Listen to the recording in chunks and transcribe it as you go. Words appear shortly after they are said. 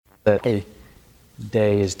that a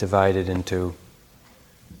day is divided into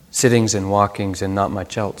sittings and walkings and not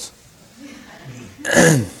much else.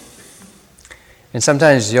 And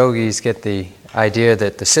sometimes yogis get the idea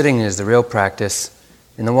that the sitting is the real practice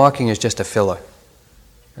and the walking is just a filler.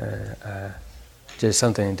 Just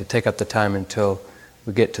something to take up the time until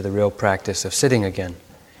we get to the real practice of sitting again.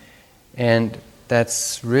 And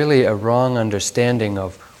that's really a wrong understanding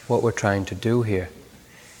of what we're trying to do here.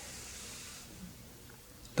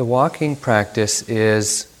 The walking practice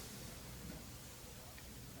is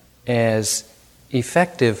as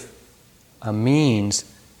effective a means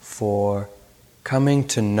for coming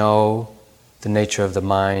to know the nature of the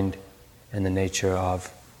mind and the nature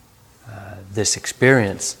of this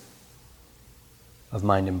experience of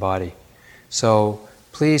mind and body. So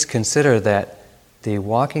please consider that the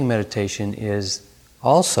walking meditation is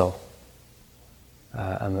also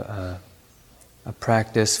a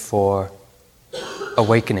practice for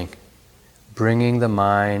awakening, bringing the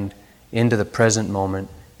mind into the present moment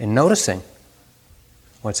and noticing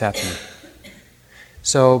what's happening.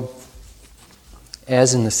 So,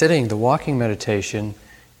 as in the sitting, the walking meditation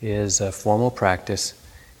is a formal practice,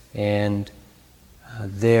 and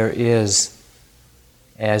there is,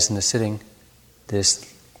 as in the sitting, this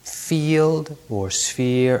field or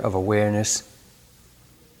sphere of awareness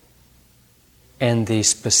and the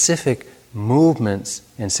specific movements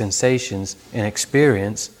and sensations and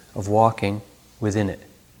experience of walking within it.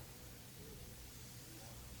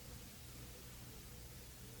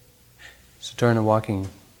 So during the walking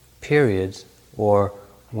periods, or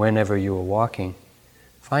whenever you are walking,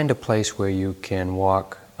 find a place where you can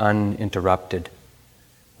walk uninterrupted,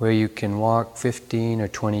 where you can walk 15 or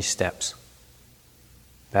 20 steps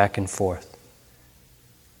back and forth.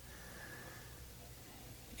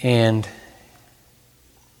 And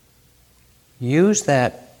use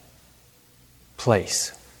that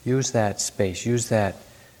place, use that space, use that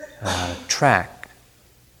track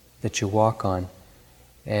that you walk on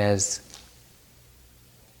as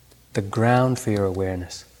the ground for your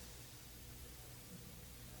awareness.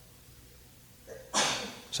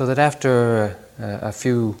 So that after a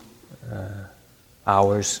few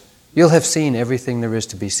hours, you'll have seen everything there is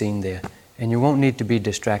to be seen there, and you won't need to be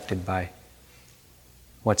distracted by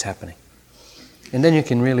what's happening. And then you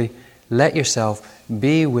can really let yourself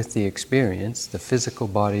be with the experience, the physical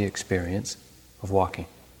body experience of walking.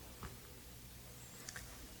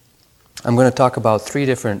 I'm going to talk about 3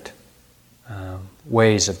 different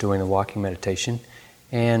ways of doing the walking meditation,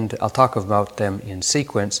 and I'll talk about them in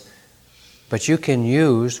sequence, but you can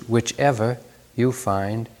use whichever you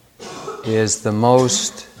find is the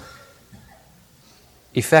most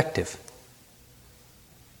effective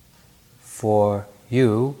for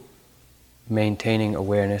you maintaining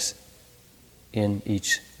awareness in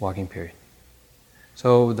each walking period.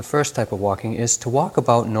 So the first type of walking is to walk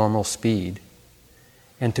about normal speed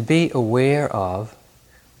and to be aware of,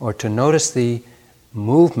 or to notice the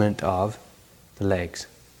movement of the legs,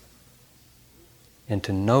 and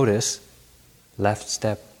to notice left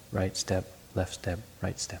step, right step, left step,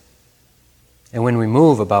 right step. And when we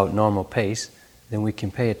move about normal pace, then we can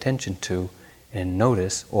pay attention to and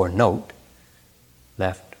notice or note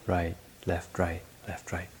left, right, left, right,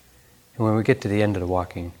 left, right. And when we get to the end of the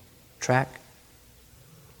walking track,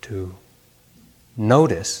 to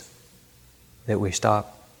notice that we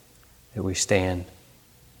stop, that we stand,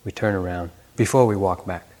 we turn around before we walk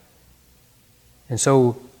back. And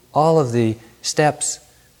so all of the steps,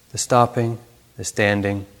 the stopping, the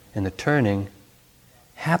standing, and the turning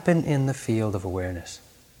happen in the field of awareness.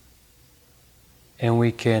 And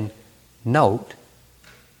we can note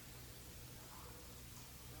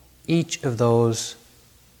each of those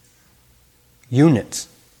units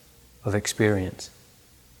of experience.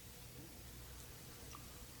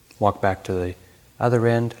 Walk back to the other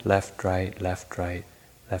end, left, right, left, right,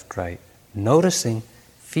 left, right. Noticing,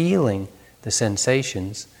 feeling the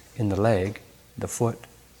sensations in the leg, the foot,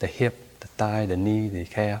 the hip, the thigh, the knee, the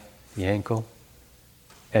calf, the ankle,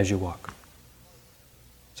 as you walk.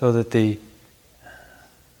 So that the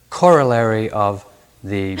corollary of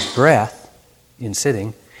the breath in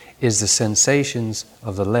sitting is the sensations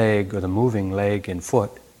of the leg or the moving leg and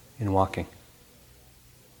foot in walking.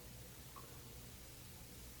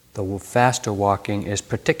 The faster walking is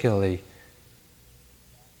particularly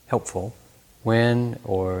helpful when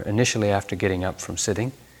or initially after getting up from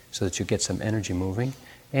sitting, so that you get some energy moving,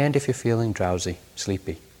 and if you're feeling drowsy,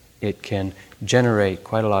 sleepy. It can generate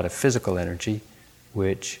quite a lot of physical energy,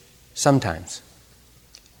 which sometimes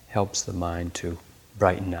helps the mind to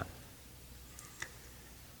brighten up.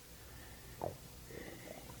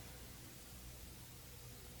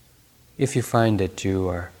 If you find that you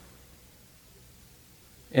are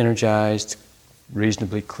energized,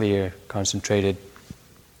 reasonably clear, concentrated,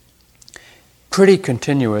 pretty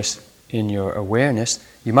continuous in your awareness,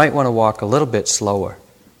 you might want to walk a little bit slower.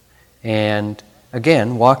 And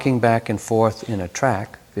again, walking back and forth in a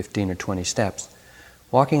track, 15 or 20 steps,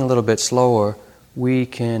 walking a little bit slower, we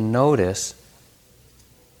can notice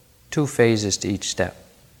 2 phases to each step.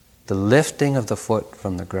 The lifting of the foot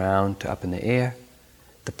from the ground to up in the air,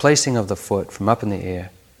 the placing of the foot from up in the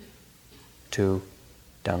air to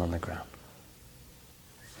down on the ground.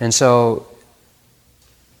 And so,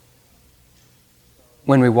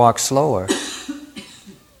 when we walk slower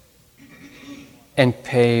and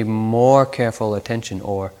pay more careful attention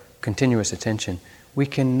or continuous attention, we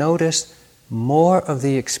can notice more of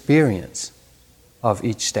the experience of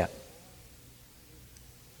each step.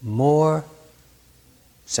 More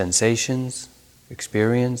sensations,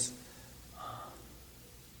 experience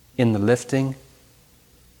in the lifting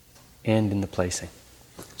and in the placing.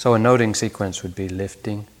 So a noting sequence would be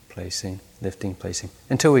lifting, placing,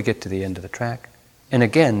 until we get to the end of the track. And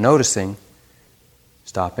again, noticing,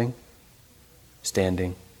 stopping,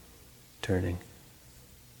 standing, turning,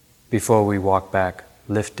 before we walk back,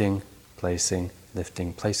 lifting, placing,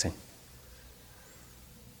 placing.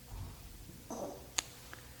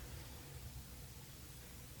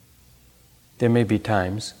 There may be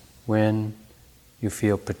times when you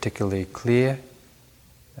feel particularly clear,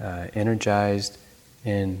 energized,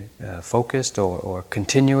 and focused or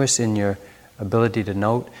continuous in your ability to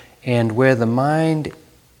note, and where the mind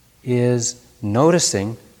is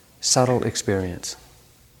noticing subtle experience.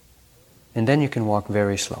 And then you can walk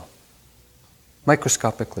very slow,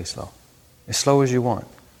 microscopically slow as you want,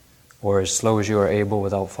 or as slow as you are able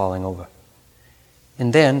without falling over.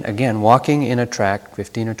 And then, again, walking in a track,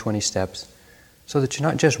 15 or 20 steps, so that you're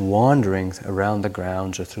not just wandering around the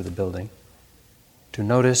grounds or through the building, to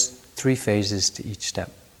notice 3 phases to each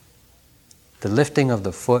step. The lifting of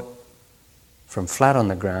the foot from flat on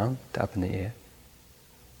the ground to up in the air,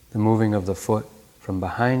 the moving of the foot from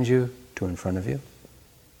behind you to in front of you,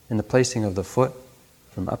 and the placing of the foot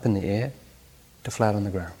from up in the air to flat on the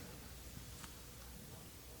ground.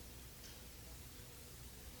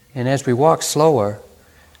 And as we walk slower,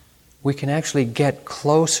 we can actually get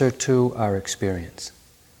closer to our experience.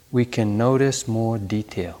 We can notice more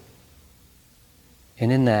detail.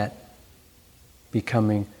 And in that,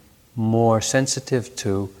 becoming more sensitive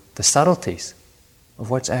to the subtleties of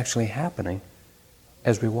what's actually happening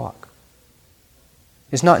as we walk.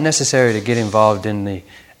 It's not necessary to get involved in the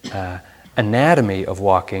anatomy of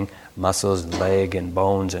walking, muscles and leg and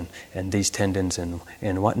bones and these tendons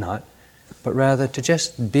and whatnot, but rather to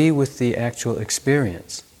just be with the actual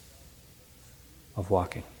experience of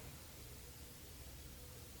walking.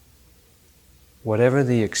 Whatever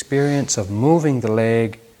the experience of moving the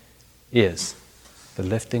leg is, the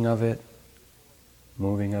lifting of it,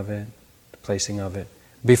 moving of it, the placing of it,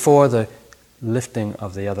 before the lifting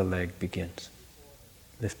of the other leg begins.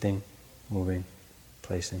 Lifting, moving,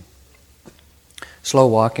 placing. Slow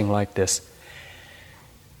walking like this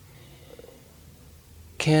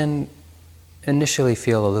can initially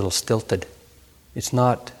feel a little stilted. It's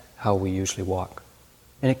not how we usually walk.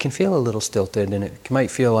 And it can feel a little stilted, and it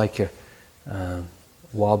might feel like you're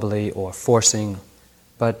wobbly or forcing,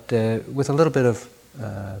 but with a little bit of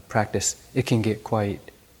practice, it can get quite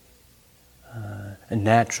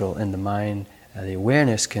natural, and the mind, the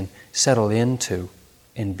awareness can settle into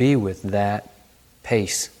and be with that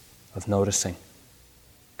pace of noticing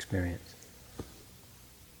experience.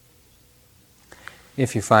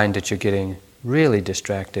 If you find that you're getting really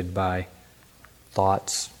distracted by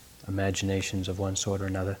thoughts, imaginations of one sort or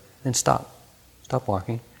another, then stop. Stop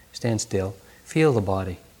walking. Stand still. Feel the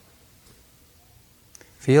body.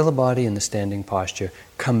 Feel the body in the standing posture.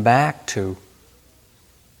 Come back to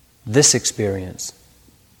this experience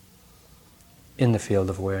in the field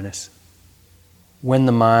of awareness. When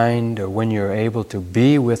the mind, or when you're able to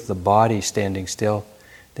be with the body standing still,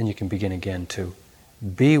 then you can begin again to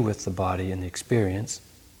be with the body in the experience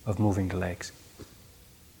of moving the legs.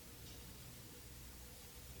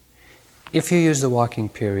 If you use the walking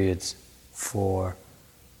periods for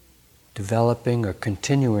developing or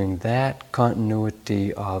continuing that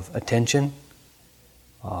continuity of attention,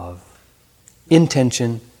 of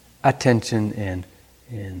intention, attention, and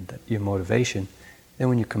your motivation, then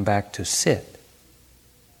when you come back to sit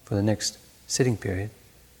for the next sitting period,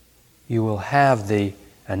 you will have the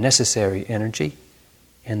necessary energy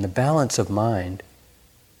and the balance of mind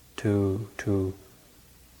to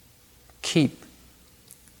keep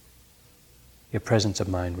your presence of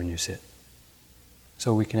mind when you sit.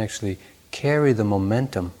 So we can actually carry the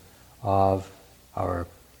momentum of our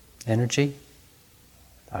energy,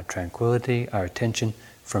 our tranquility, our attention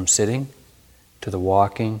from sitting to the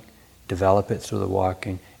walking, develop it through the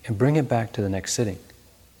walking, and bring it back to the next sitting.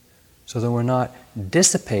 So that we're not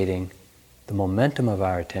dissipating the momentum of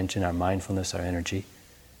our attention, our mindfulness, our energy,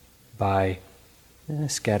 by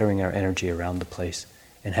scattering our energy around the place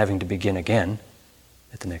and having to begin again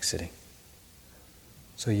at the next sitting.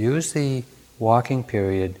 So use the walking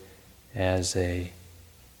period as an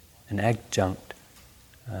adjunct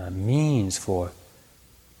means for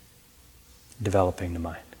developing the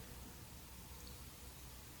mind.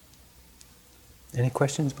 Any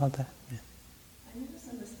questions about that? Yeah. I noticed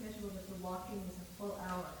on the schedule that the walking was a full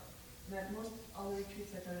hour. And at most all the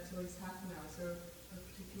retreats I've done, it's always half an hour. Is there a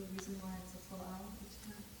particular reason why it's a full hour each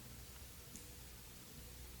time?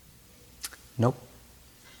 Nope.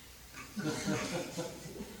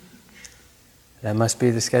 That must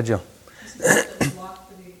be the schedule. Walk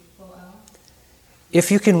for the full hour?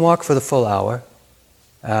 If you can walk for the full hour,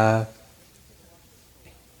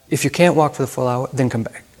 if you can't walk for the full hour, then come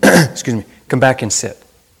back. Excuse me. Come back and sit.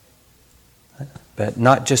 But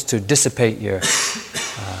not just to dissipate your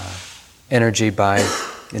energy by,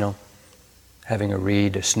 having a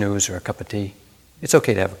read, a snooze, or a cup of tea. It's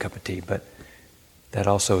okay to have a cup of tea, but that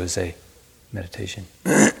also is a meditation.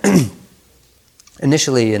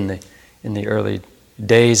 Initially, in the early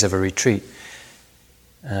days of a retreat,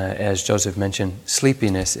 as Joseph mentioned,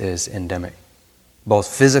 sleepiness is endemic, both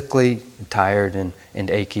physically tired and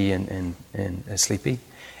achy and sleepy,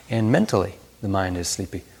 and mentally the mind is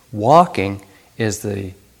sleepy. Walking is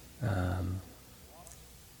the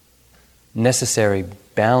necessary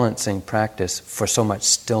balancing practice for so much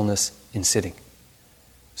stillness in sitting.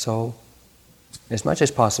 So, as much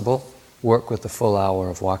as possible, work with the full hour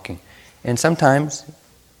of walking. And sometimes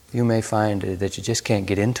you may find that you just can't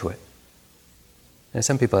get into it. And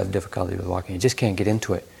some people have difficulty with walking. You just can't get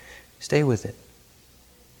into it. Stay with it.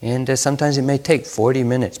 And sometimes it may take 40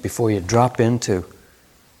 minutes before you drop into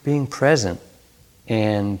being present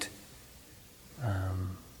and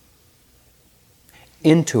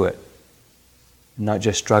into it, not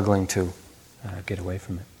just struggling to get away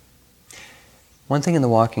from it. One thing in the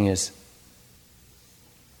walking is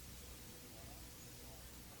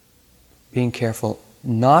being careful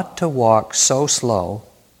not to walk so slow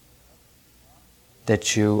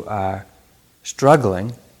that you are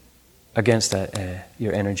struggling against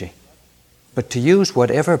your energy, but to use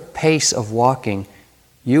whatever pace of walking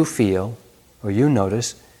you feel or you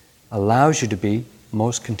notice allows you to be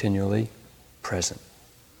most continually present.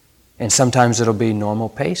 And sometimes it'll be normal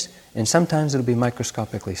pace, and sometimes it'll be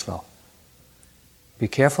microscopically slow. Be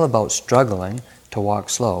careful about struggling to walk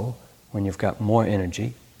slow when you've got more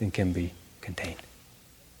energy than can be contained.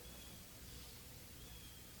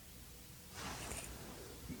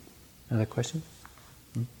 Another question?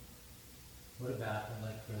 What about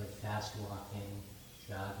like really fast walking,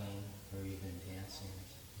 jogging, or even dancing or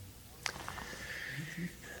something?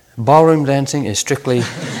 Ballroom dancing is strictly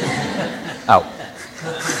out.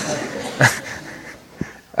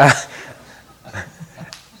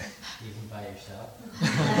 Even by yourself?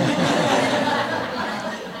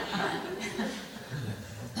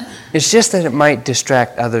 It's just that it might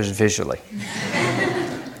distract others visually.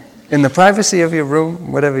 In the privacy of your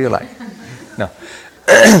room, whatever you like. No.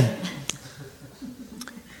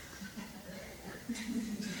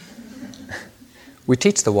 We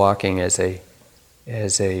teach the walking as a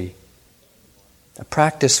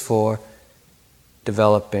practice for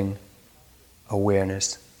developing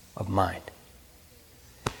awareness of mind.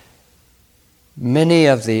 Many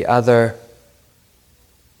of the other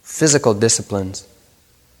physical disciplines,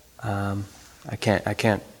 I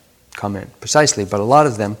can't comment precisely, but a lot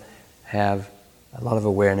of them have a lot of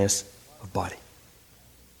awareness of body.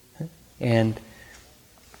 And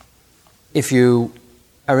if you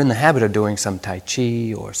are in the habit of doing some Tai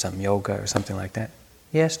Chi or some yoga or something like that,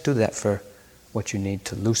 yes, do that for what you need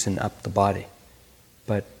to loosen up the body.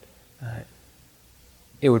 But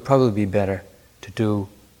it would probably be better to do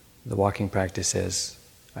the walking practice as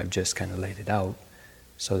I've just kind of laid it out,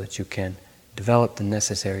 so that you can develop the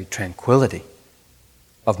necessary tranquility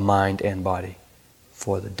of mind and body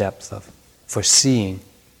for the depth of, for seeing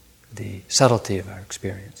the subtlety of our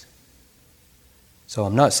experience. So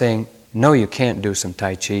I'm not saying, no, you can't do some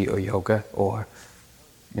Tai Chi or yoga or,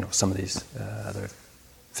 some of these other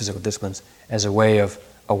physical disciplines as a way of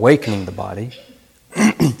awakening the body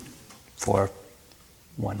for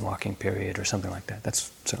one walking period or something like that.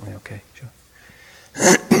 That's certainly okay, sure.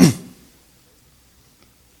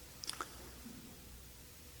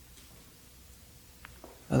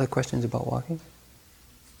 Other questions about walking?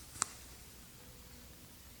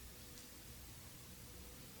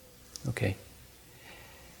 Okay.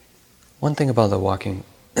 one thing about the walking,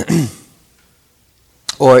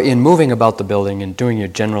 or in moving about the building and doing your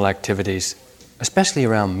general activities, especially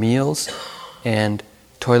around meals and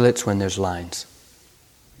toilets when there's lines.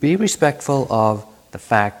 Be respectful of the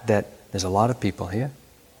fact that there's a lot of people here,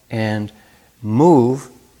 and move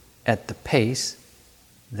at the pace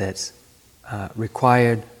that's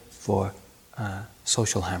required for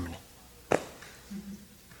social harmony.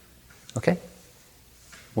 Okay?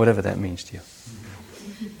 Whatever that means to you.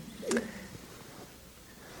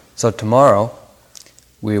 So tomorrow,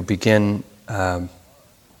 we'll begin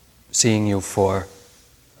seeing you for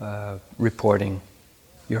reporting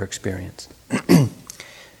your experience.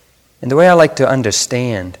 And the way I like to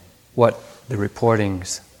understand what the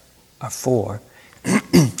reportings are for,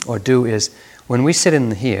 or do, is when we sit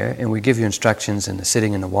in here and we give you instructions in the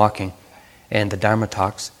sitting and the walking and the Dharma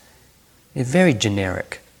talks, it's very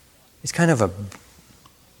generic. It's kind of a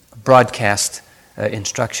broadcast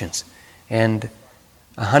instructions. And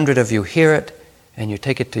 100 of you hear it, and you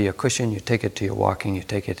take it to your cushion, you take it to your walking, you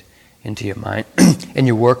take it into your mind, and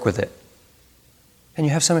you work with it. And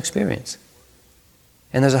you have some experience.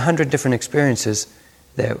 And there's 100 different experiences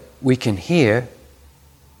that we can hear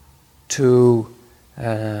to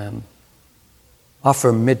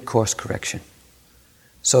offer mid-course correction.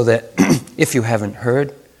 So that if you haven't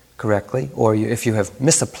heard correctly, or if you have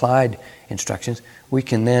misapplied instructions, we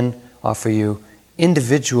can then offer you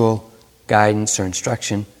individual guidance or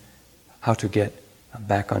instruction how to get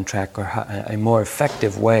back on track, or a more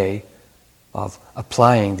effective way of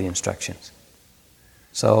applying the instructions.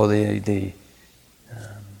 So the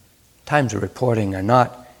times of reporting are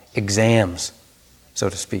not exams, so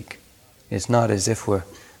to speak. It's not as if we're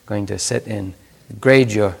going to sit and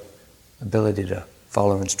grade your ability to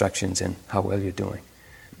follow instructions and how well you're doing,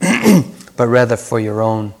 but rather for your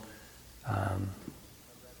own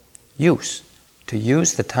use, to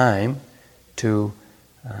use the time to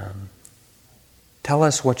tell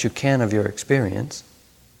us what you can of your experience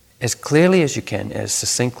as clearly as you can, as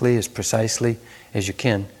succinctly, as precisely as you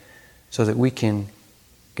can, so that we can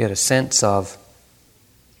get a sense of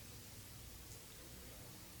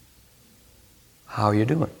how you're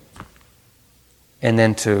doing. And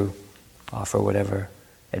then to offer whatever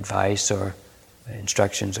advice or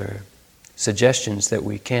instructions or suggestions that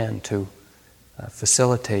we can to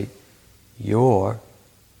facilitate your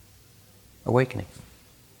awakening.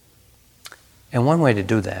 And one way to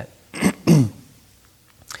do that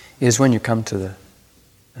is when you come to the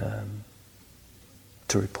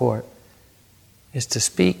to report, is to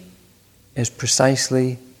speak as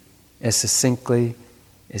precisely, as succinctly,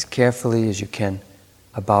 as carefully as you can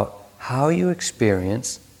about how you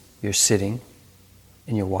experience your sitting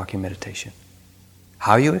and your walking meditation,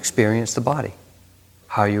 how you experience the body,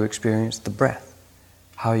 how you experience the breath,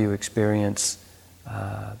 how you experience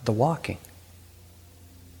the walking.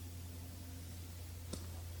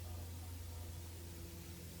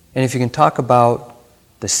 And if you can talk about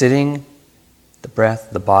the sitting, the breath,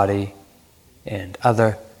 the body, and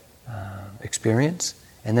other experience,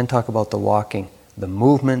 and then talk about the walking, the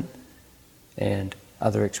movement, and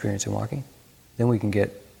other experience in walking, then we can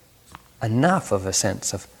get enough of a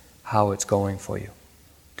sense of how it's going for you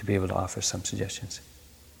to be able to offer some suggestions.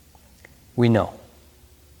 We know.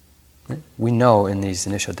 We know in these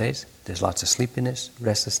initial days there's lots of sleepiness,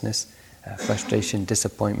 restlessness, frustration,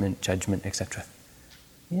 disappointment, judgment, etc.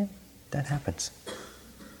 Yeah, that happens.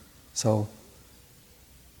 So,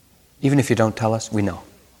 even if you don't tell us, we know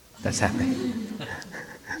that's happening.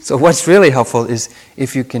 So what's really helpful is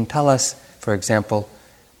if you can tell us, for example,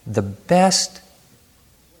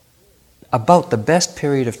 about the best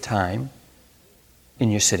period of time in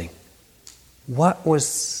your sitting. What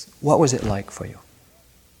was it like for you?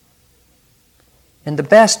 And the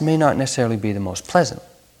best may not necessarily be the most pleasant.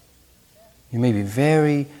 You may be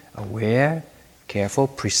very aware, careful,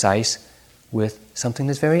 precise with something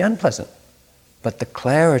that's very unpleasant. But the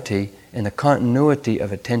clarity and the continuity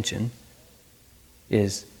of attention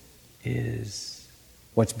is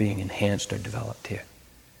what's being enhanced or developed here.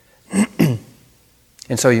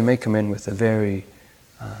 And so you may come in with a very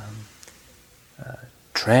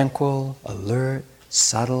tranquil, alert,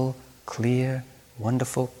 subtle, clear,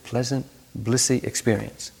 wonderful, pleasant, blissy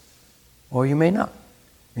experience. Or you may not.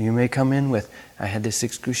 You may come in with, I had this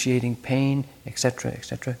excruciating pain, etc.,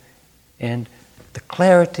 etc. And the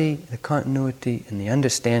clarity, the continuity, and the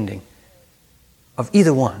understanding of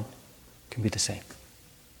either one can be the same.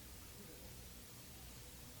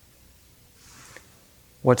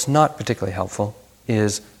 What's not particularly helpful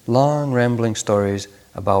is long, rambling stories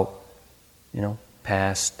about,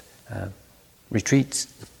 past retreats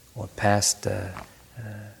or past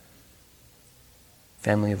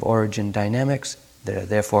family of origin dynamics that are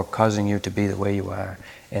therefore causing you to be the way you are,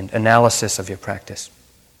 and analysis of your practice.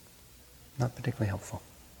 Not particularly helpful.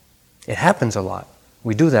 It happens a lot.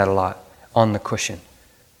 We do that a lot on the cushion,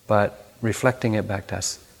 but reflecting it back to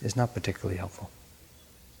us is not particularly helpful.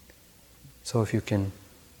 So if you can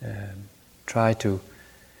try to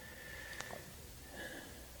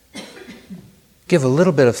give a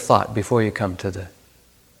little bit of thought before you come to the...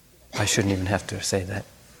 I shouldn't even have to say that.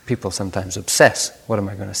 People sometimes obsess. What am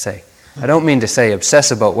I going to say? I don't mean to say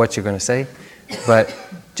obsess about what you're going to say, but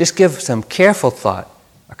just give some careful thought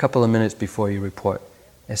a couple of minutes before you report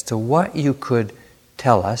as to what you could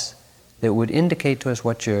tell us that would indicate to us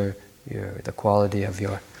what the quality of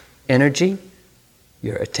your energy,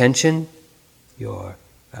 your attention, your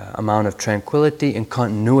amount of tranquility and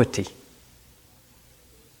continuity.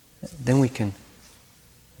 Then we can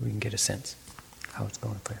get a sense how it's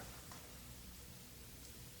going for you.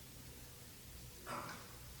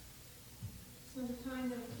 So the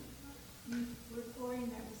kind of reporting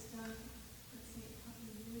that was done, let's say a couple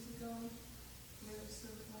of years ago, where it was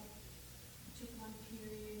sort of like you took one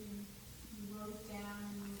period and you wrote it down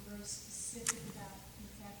and you were very specific about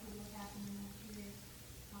exactly what happened in that period,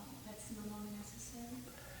 that's no longer necessary?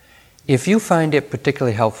 If you find it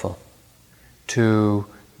particularly helpful to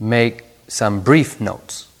make some brief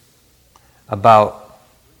notes about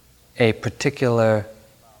a particular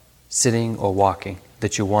sitting or walking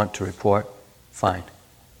that you want to report, fine.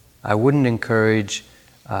 I wouldn't encourage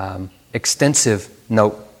extensive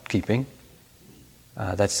note keeping.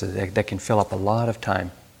 That can fill up a lot of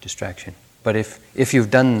time, distraction. But if you've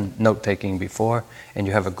done note taking before and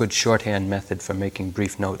you have a good shorthand method for making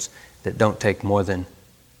brief notes that don't take more than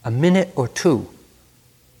a minute or two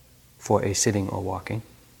for a sitting or walking,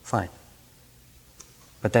 fine.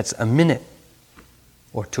 But that's a minute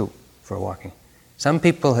or two for walking. Some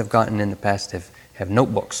people have gotten in the past have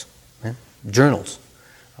notebooks, journals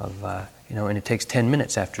of and it takes 10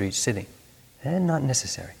 minutes after each sitting. And not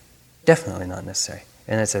necessary. Definitely not necessary.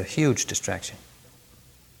 And it's a huge distraction.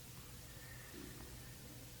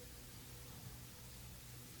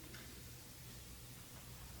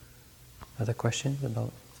 Other questions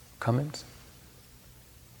about comments?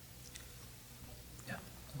 Yeah.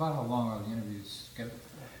 About how long are the interviews scheduled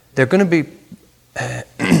for? They're going to be,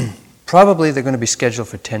 probably they're going to be scheduled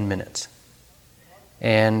for 10 minutes.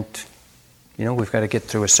 And, we've got to get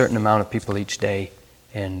through a certain amount of people each day.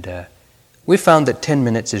 And we found that 10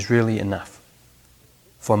 minutes is really enough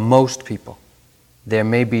for most people. There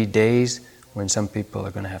may be days when some people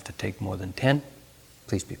are going to have to take more than 10.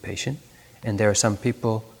 Please be patient. And there are some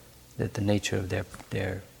people that the nature of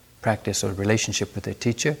their practice or relationship with their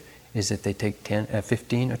teacher is that they take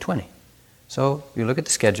 15 or 20. So you look at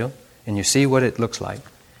the schedule and you see what it looks like,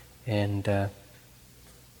 and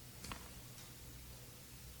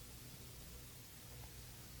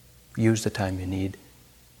use the time you need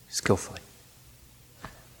skillfully.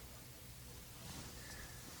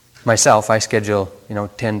 Myself, I schedule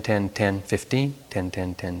 10, 10, 10, 15, 10,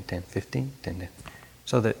 10, 10, 10, 15, 10, 10,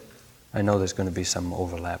 so that I know there's going to be some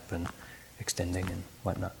overlap and extending and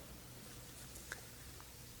whatnot.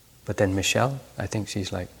 But then Michele, I think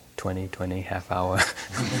she's like 20, half hour.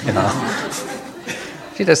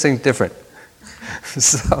 She does things different.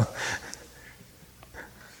 So,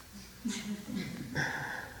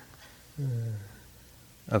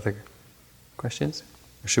 other questions?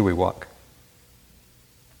 Or should we walk?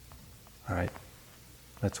 All right.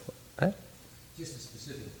 Let's walk. Just a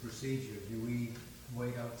specific procedure. Do we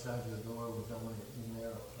wait outside the door with someone in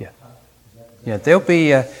there? Yeah. Is Yeah, there'll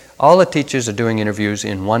be, all the teachers are doing interviews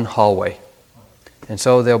in one hallway. And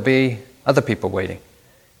so there'll be other people waiting.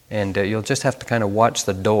 And you'll just have to kind of watch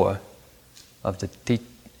the door of the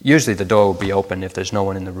usually the door will be open if there's no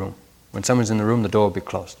one in the room. When someone's in the room, the door will be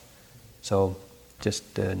closed. So just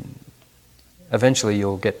eventually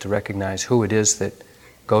you'll get to recognize who it is that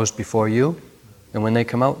goes before you. And when they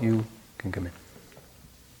come out, you can come in.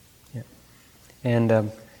 Yeah.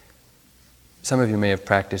 And some of you may have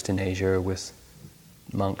practiced in Asia with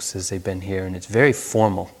monks as they've been here, and it's very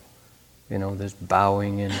formal. There's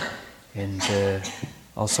bowing and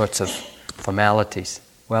all sorts of formalities.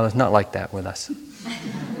 Well, it's not like that with us.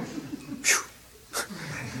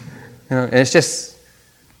 And it's just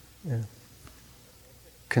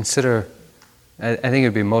consider. I think it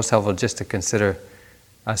would be most helpful just to consider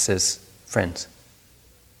us as friends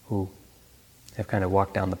who have kind of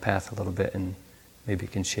walked down the path a little bit and maybe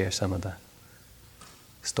can share some of the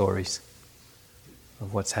stories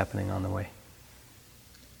of what's happening on the way.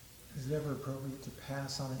 Is it ever appropriate to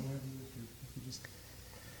pass on an interview if you just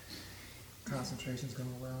concentration's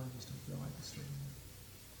going well and you just don't feel like disturbing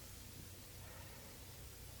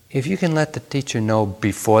If you can let the teacher know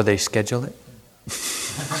before they schedule it,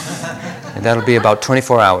 and that'll be about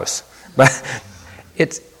 24 hours. But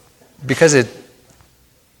it's because the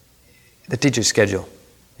teacher's schedule,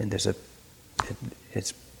 and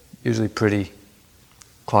it's usually pretty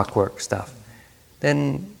clockwork stuff.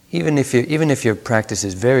 Then even if your practice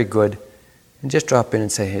is very good, and just drop in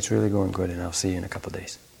and say, hey, it's really going good, and I'll see you in a couple of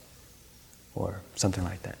days, or something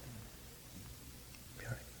like that. Be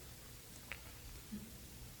all right.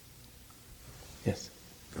 Yes.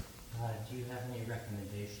 Do you have any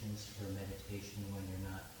recommendations for meditation when you're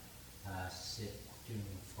not doing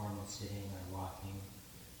formal sitting or walking?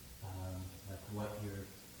 Like what your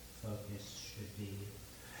focus should be?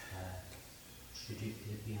 Should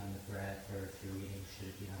it be on the breath, or if you're eating, should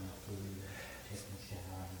it be on the food, or taking a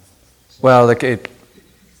shower? Well,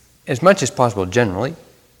 as much as possible, generally,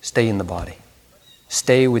 stay in the body.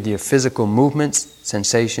 Stay with your physical movements,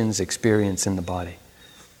 sensations, experience in the body,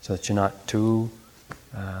 so that you're not too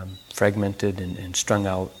fragmented and strung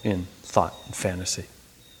out in thought and fantasy.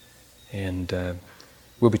 And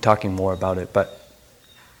we'll be talking more about it, but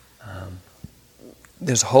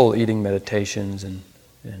there's a whole eating meditations and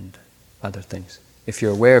other things. If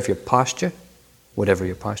you're aware of your posture, whatever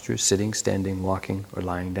your posture is, sitting, standing, walking, or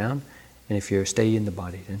lying down, and if you're stay in the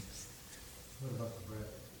body, then. What about the breath?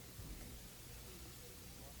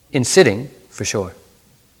 In sitting, for sure.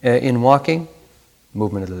 In walking,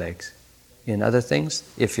 movement of the legs. In other things,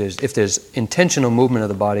 if there's intentional movement of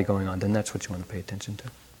the body going on, then that's what you want to pay attention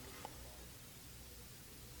to.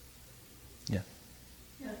 Yeah.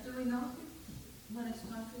 Yeah, do we knock when it's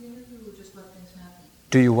time for the interview, or just let things happen?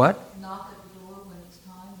 Do you what? Knock at the door when it's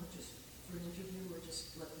time, or just for an interview, or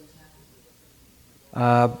just let things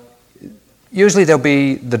happen? Usually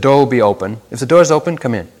the door will be open. If the door is open,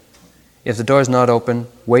 come in. If the door is not open,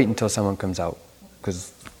 wait until someone comes out,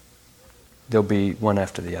 because there'll be one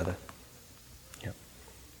after the other. Yep.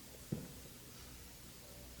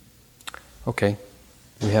 Okay,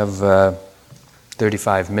 we have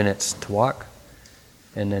 35 minutes to walk,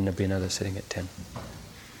 and then there'll be another sitting at 10.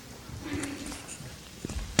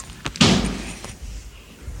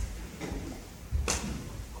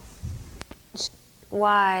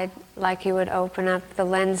 Wide, like you would open up the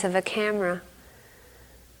lens of a camera,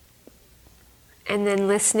 and then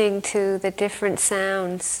listening to the different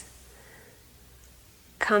sounds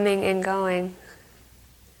coming and going.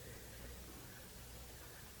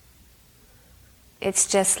 It's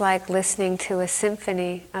just like listening to a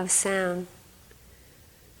symphony of sound.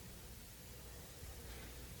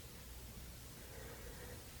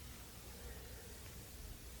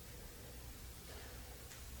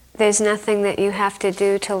 There's nothing that you have to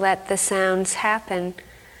do to let the sounds happen.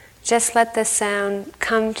 Just let the sound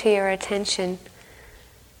come to your attention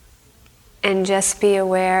and just be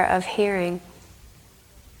aware of hearing.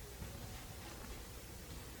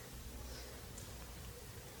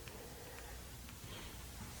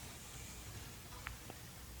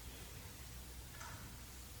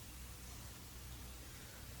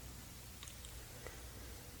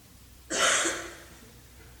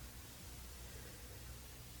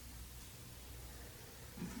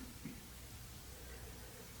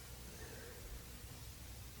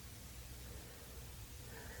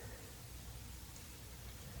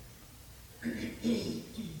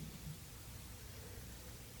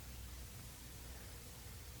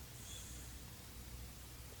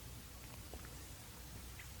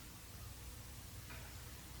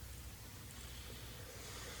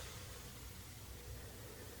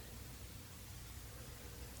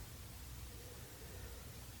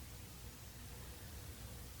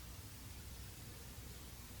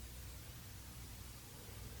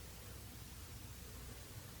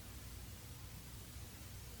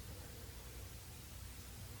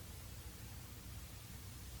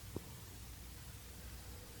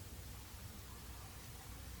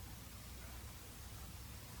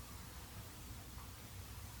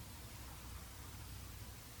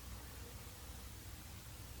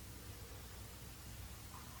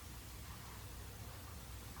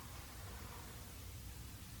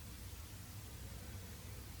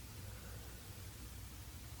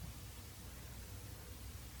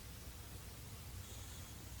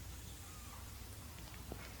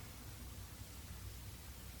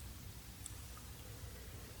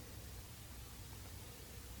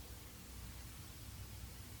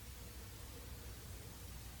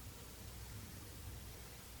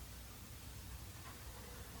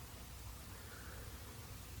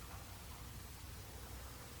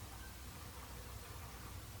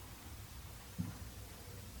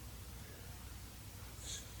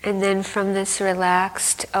 And then from this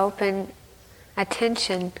relaxed, open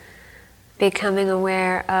attention, becoming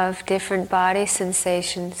aware of different body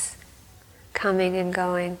sensations coming and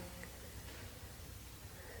going.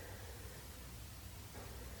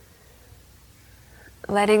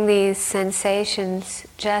 Letting these sensations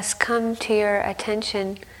just come to your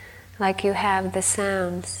attention like you have the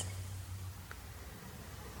sounds.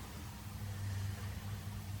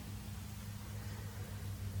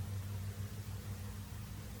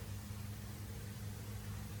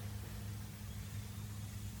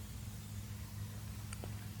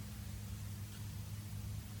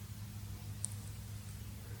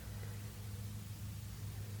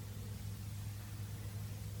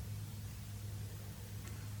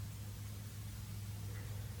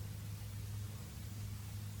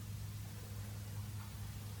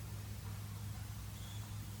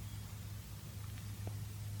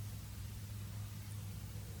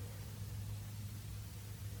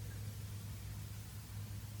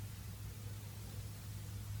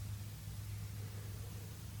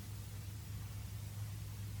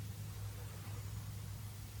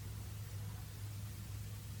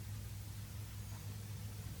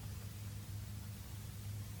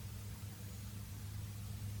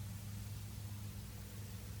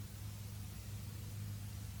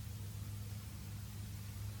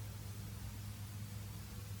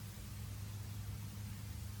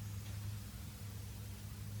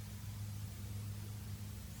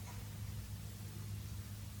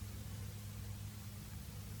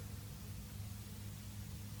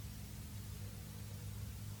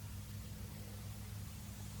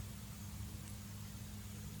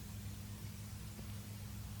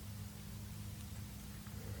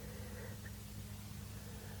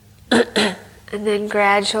 And then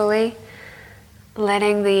gradually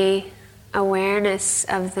letting the awareness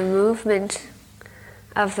of the movement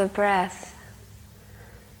of the breath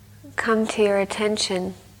come to your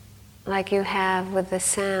attention like you have with the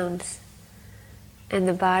sounds and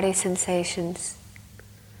the body sensations.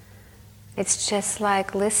 It's just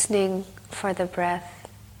like listening for the breath.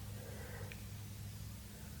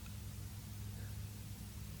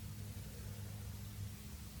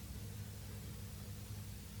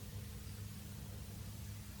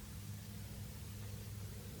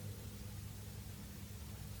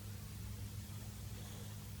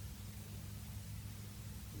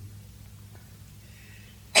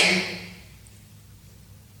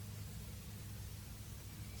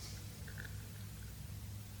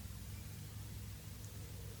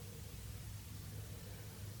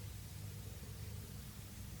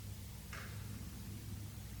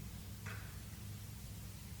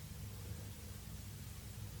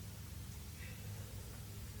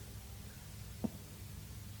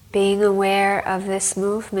 Being aware of this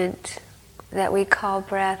movement that we call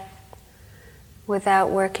breath without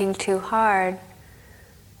working too hard,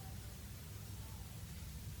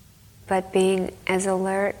 but being as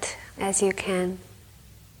alert as you can.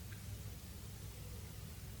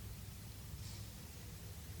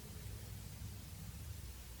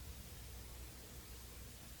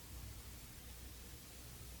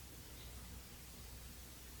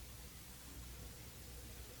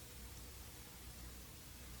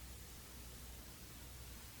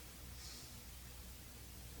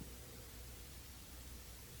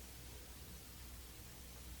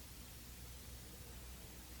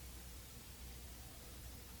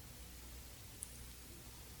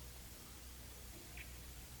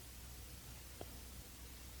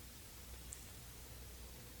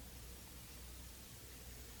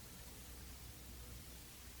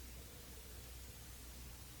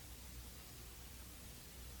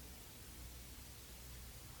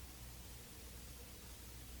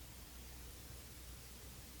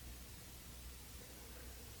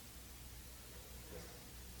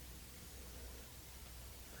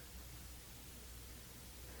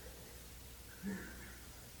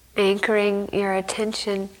 Anchoring your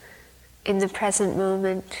attention in the present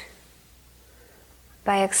moment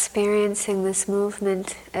by experiencing this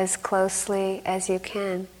movement as closely as you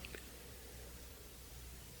can.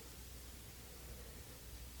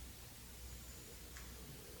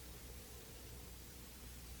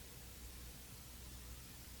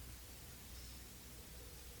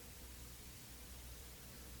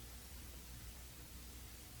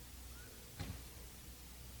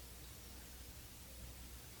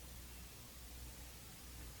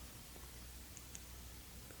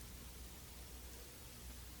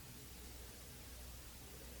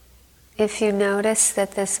 If you notice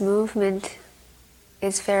that this movement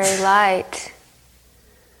is very light,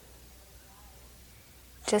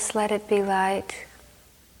 just let it be light.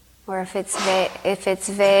 Or if it's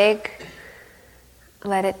vague,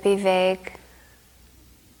 let it be vague.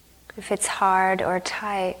 If it's hard or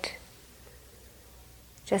tight,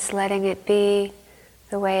 just letting it be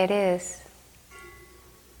the way it is.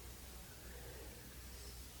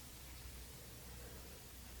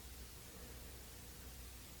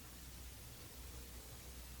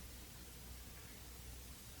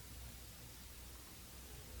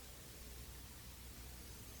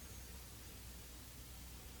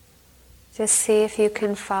 Just see if you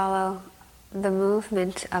can follow the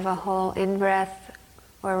movement of a whole in-breath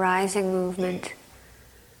or rising movement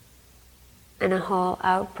and a whole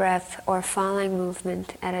out-breath or falling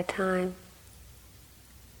movement at a time.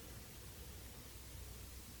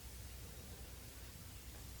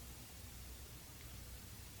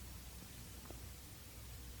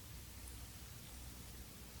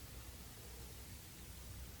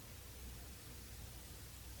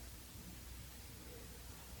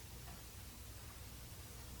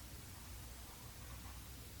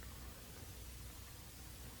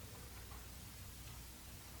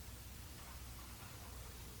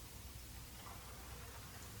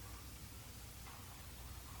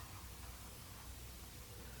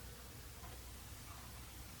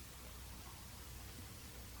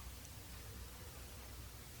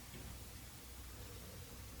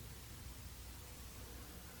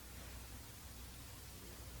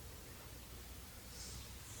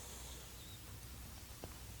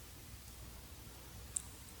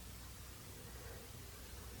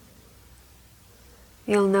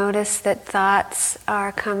 You'll notice that thoughts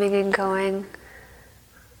are coming and going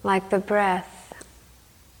like the breath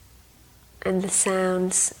and the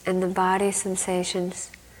sounds and the body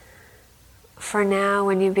sensations. For now,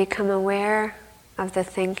 when you become aware of the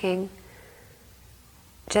thinking,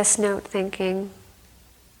 just note thinking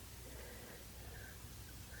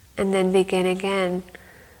and then begin again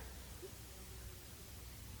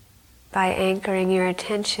by anchoring your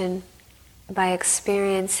attention, by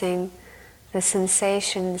experiencing the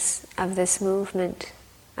sensations of this movement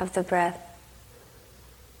of the breath.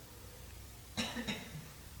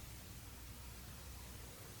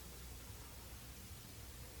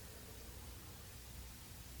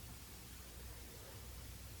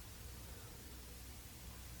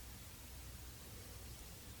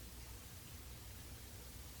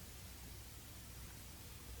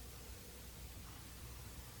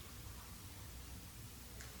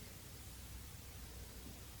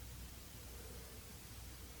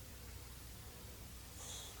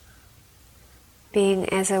 Being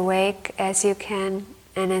as awake as you can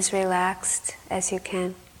and as relaxed as you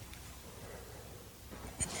can.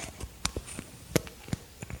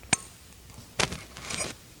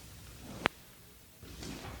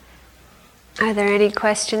 Are there any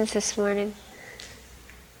questions this morning?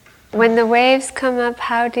 When the waves come up,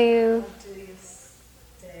 how do you... How do you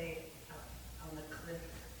stay up on the cliff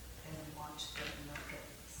and watch them not get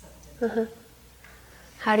sucked into them?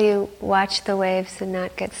 How do you watch the waves and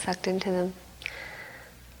not get sucked into them?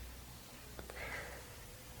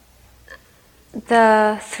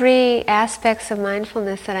 The three aspects of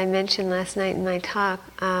mindfulness that I mentioned last night in my talk,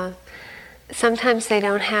 sometimes they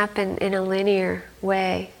don't happen in a linear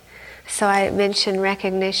way. So I mentioned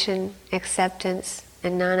recognition, acceptance,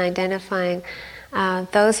 and non-identifying.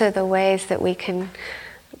 Those are the ways that we can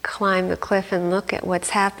climb the cliff and look at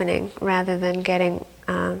what's happening rather than getting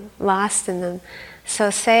lost in them. So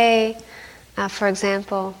say, for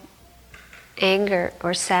example, anger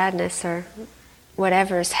or sadness or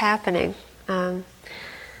whatever is happening,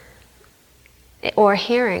 or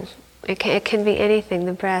hearing. It can be anything,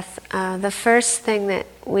 the breath. The first thing that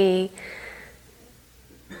we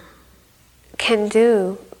can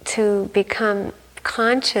do to become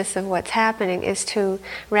conscious of what's happening is to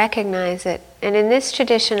recognize it. And in this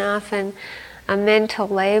tradition, often a mental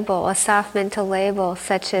label, a soft mental label,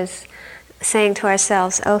 such as saying to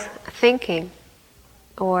ourselves, oh, thinking,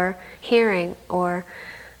 or hearing, or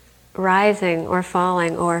rising, or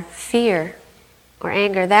falling, or fear, or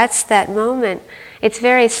anger. That's that moment. It's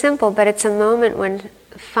very simple, but it's a moment when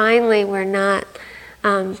finally we're not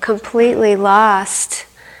completely lost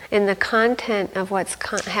in the content of what's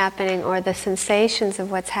happening or the sensations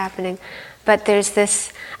of what's happening, but there's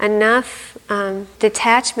this enough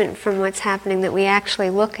detachment from what's happening that we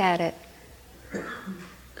actually look at it.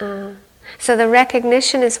 So the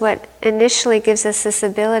recognition is what initially gives us this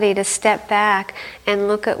ability to step back and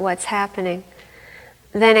look at what's happening.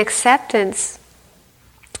 Then acceptance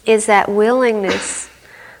is that willingness,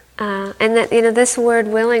 and that, this word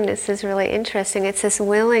willingness is really interesting. It's this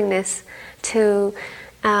willingness to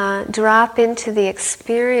drop into the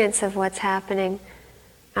experience of what's happening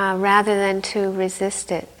rather than to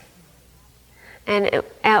resist it. And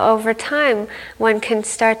over time, one can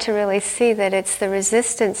start to really see that it's the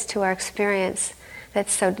resistance to our experience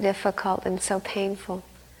that's so difficult and so painful.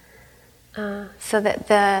 So that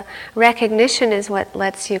the recognition is what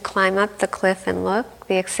lets you climb up the cliff and look.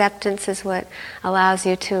 The acceptance is what allows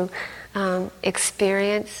you to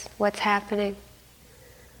experience what's happening.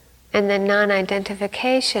 And then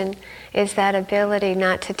non-identification is that ability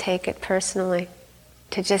not to take it personally.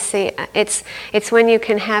 To just see, it's when you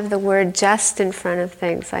can have the word just in front of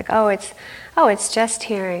things, like, it's just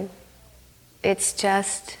hearing, it's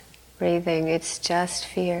just breathing, it's just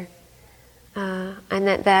fear. And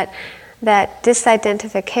that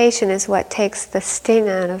disidentification is what takes the sting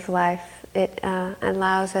out of life. It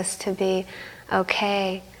allows us to be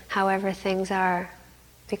okay however things are,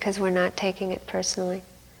 because we're not taking it personally.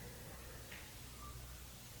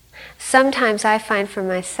 Sometimes I find for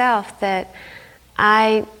myself that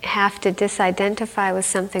I have to disidentify with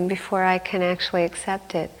something before I can actually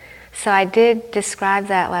accept it. So I did describe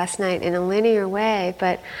that last night in a linear way,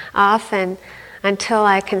 but often until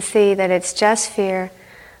I can see that it's just fear,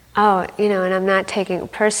 and I'm not taking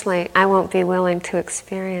it personally, I won't be willing to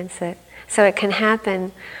experience it. So it can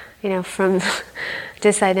happen, from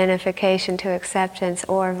disidentification to acceptance,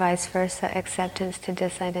 or vice versa, acceptance to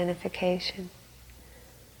disidentification.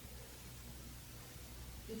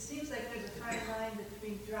 It seems like there's a fine line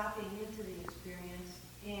between dropping into the experience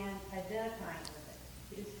and identifying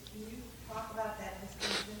with it. Can you talk about that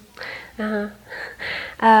distinction?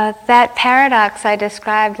 That paradox I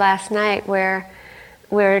described last night, where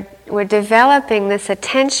we're developing this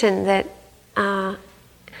attention that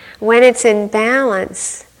when it's in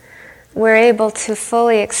balance, we're able to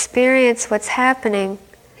fully experience what's happening,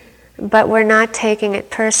 but we're not taking it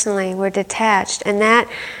personally, we're detached. And that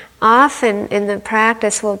often in the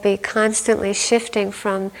practice will be constantly shifting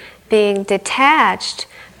from being detached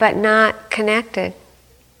but not connected.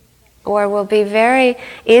 Or we'll be very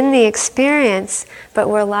in the experience, but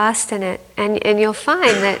we're lost in it. And you'll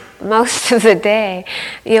find that most of the day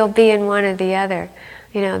you'll be in one or the other.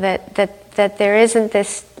 That there isn't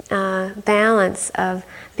this balance of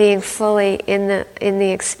being fully in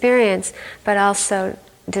the experience, but also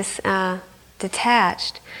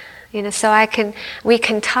detached. So we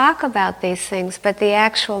can talk about these things, but the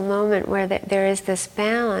actual moment where there is this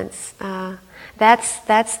balance,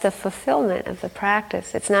 that's the fulfillment of the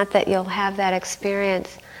practice. It's not that you'll have that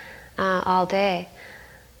experience all day.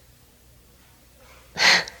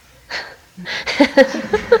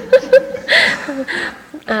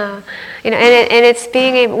 And it's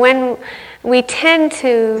being able, when we tend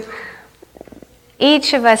to,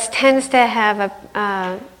 each of us tends to have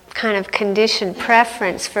a kind of conditioned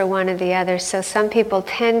preference for one or the other. So some people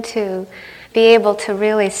tend to be able to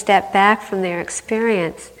really step back from their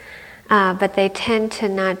experience, but they tend to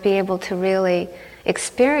not be able to really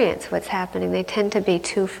experience what's happening. They tend to be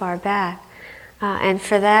too far back. And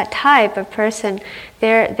for that type of person,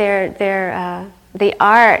 the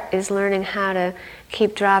art is learning how to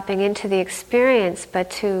keep dropping into the experience, but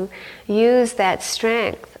to use that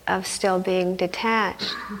strength of still being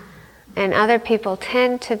detached. And other people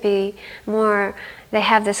tend to be more, they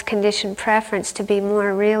have this conditioned preference to be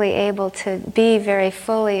more really able to be very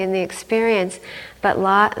fully in the experience, but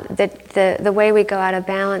the way we go out of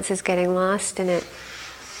balance is getting lost in it.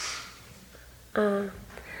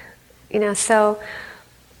 So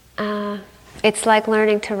it's like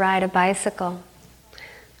learning to ride a bicycle.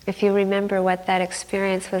 If you remember what that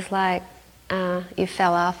experience was like, you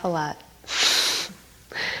fell off a lot.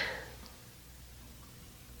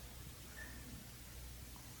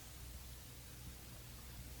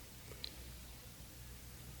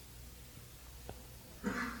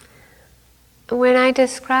 When I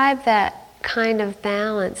describe that kind of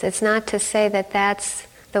balance, it's not to say that that's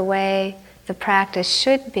the way the practice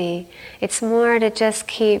should be. It's more to just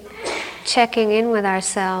keep checking in with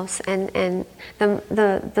ourselves, and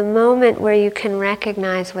the moment where you can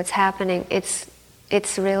recognize what's happening, it's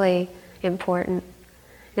really important.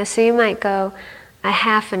 Now, so you might go a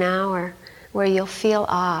half an hour where you'll feel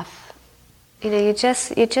off. You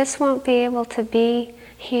just won't be able to be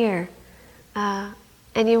here.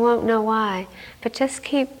 And you won't know why, but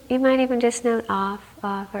you might even just note off,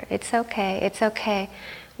 or it's okay.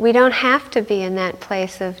 We don't have to be in that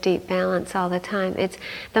place of deep balance all the time.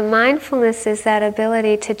 The mindfulness is that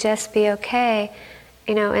ability to just be okay,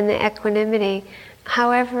 in the equanimity,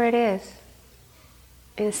 however it is.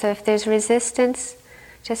 And so if there's resistance,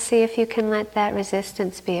 just see if you can let that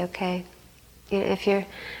resistance be okay. If you're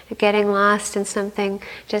getting lost in something,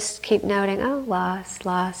 just keep noting, lost,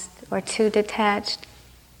 or too detached,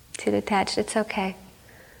 it's okay.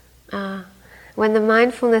 When the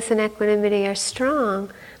mindfulness and equanimity are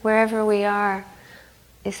strong, wherever we are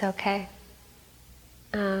is okay.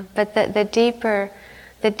 But the deeper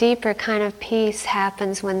the deeper kind of peace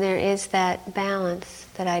happens when there is that balance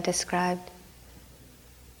that I described.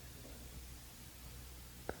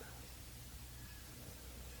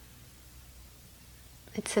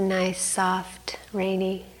 It's a nice, soft,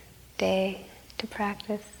 rainy day to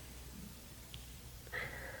practice.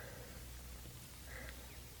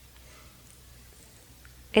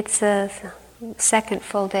 It's the second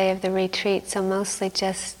full day of the retreat, so mostly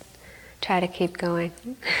just try to keep going.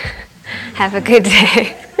 Have a good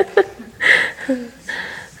day.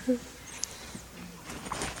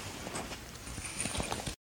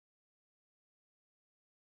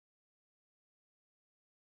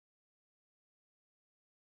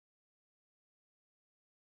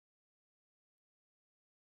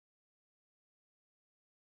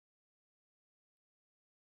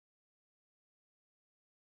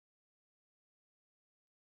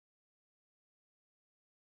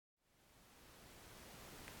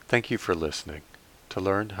 Thank you for listening. To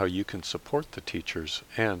learn how you can support the teachers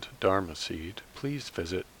and Dharma Seed, please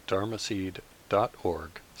visit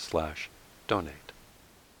dharmaseed.org/donate.